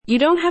You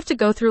don't have to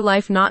go through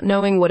life not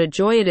knowing what a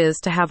joy it is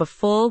to have a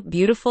full,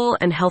 beautiful,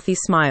 and healthy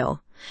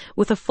smile.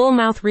 With a full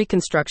mouth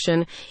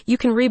reconstruction, you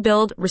can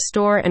rebuild,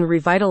 restore, and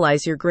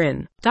revitalize your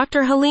grin.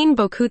 Dr. Helene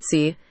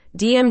Bocoutsi,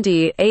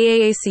 DMD,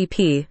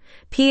 AAACP,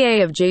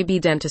 PA of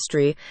JB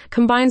Dentistry,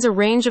 combines a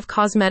range of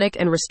cosmetic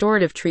and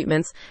restorative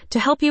treatments to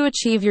help you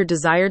achieve your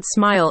desired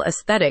smile,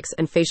 aesthetics,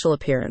 and facial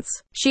appearance.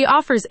 She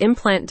offers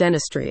implant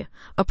dentistry,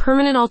 a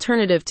permanent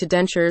alternative to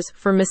dentures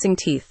for missing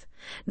teeth.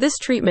 This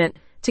treatment,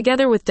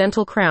 together with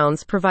dental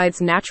crowns, provides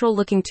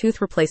natural-looking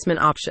tooth replacement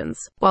options.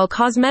 While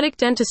cosmetic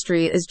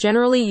dentistry is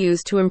generally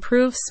used to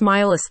improve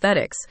smile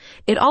aesthetics,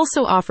 it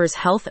also offers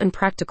health and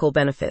practical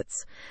benefits.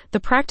 The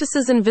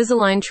practice's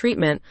Invisalign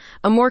treatment,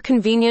 a more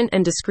convenient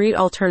and discreet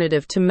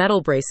alternative to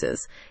metal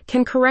braces,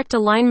 can correct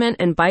alignment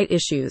and bite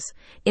issues,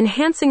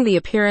 enhancing the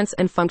appearance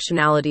and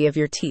functionality of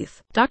your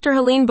teeth. Dr.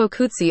 Helene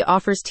Bocoutsi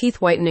offers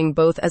teeth whitening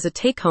both as a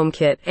take-home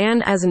kit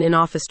and as an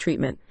in-office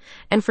treatment.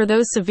 And for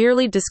those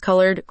severely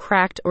discolored,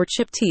 cracked, or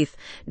chipped teeth,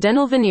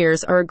 dental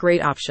veneers are a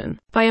great option.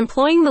 By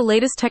employing the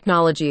latest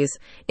technologies,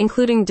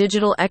 including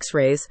digital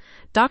X-rays,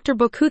 Dr.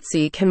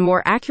 Bocoutsi can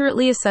more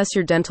accurately assess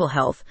your dental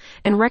health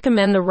and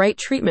recommend the right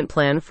treatment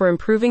plan for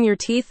improving your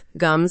teeth,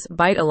 gums,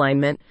 bite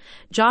alignment,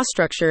 jaw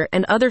structure,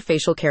 and other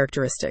facial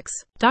characteristics.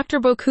 Dr.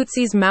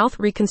 Bocoutsi's mouth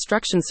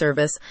reconstruction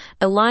service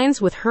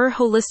aligns with her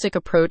holistic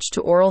approach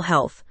to oral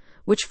health,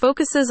 which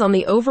focuses on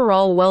the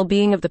overall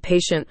well-being of the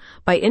patient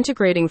by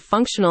integrating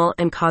functional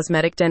and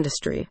cosmetic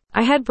dentistry.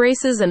 I had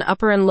braces and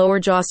upper and lower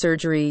jaw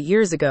surgery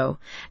years ago.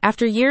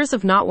 After years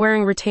of not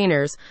wearing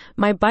retainers,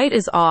 my bite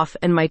is off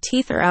and my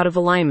teeth are out of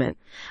alignment.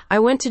 I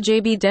went to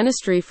JB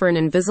Dentistry for an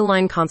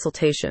Invisalign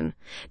consultation.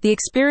 The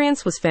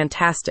experience was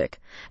fantastic.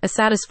 A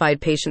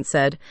satisfied patient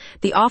said,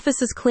 "The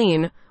office is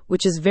clean,"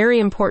 which is very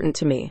important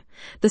to me.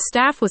 The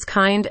staff was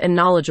kind and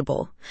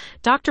knowledgeable.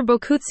 Dr.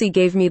 Bocoutsi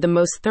gave me the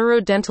most thorough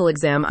dental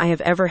exam I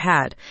have ever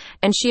had,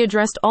 and she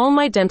addressed all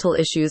my dental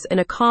issues in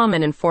a calm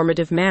and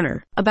informative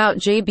manner. About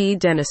JB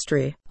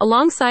Dentistry.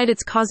 Alongside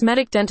its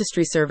cosmetic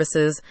dentistry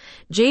services,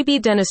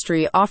 JB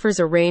Dentistry offers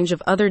a range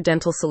of other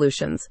dental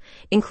solutions,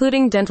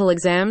 including dental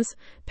exams,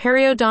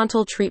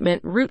 periodontal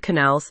treatment, root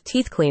canals,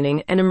 teeth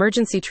cleaning, and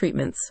emergency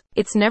treatments.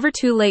 It's never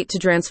too late to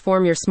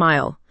transform your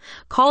smile.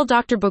 Call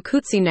Dr.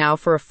 Bocoutsi now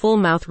for a full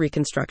mouth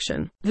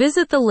reconstruction.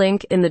 Visit the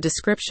link in the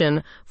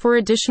description for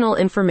additional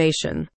information.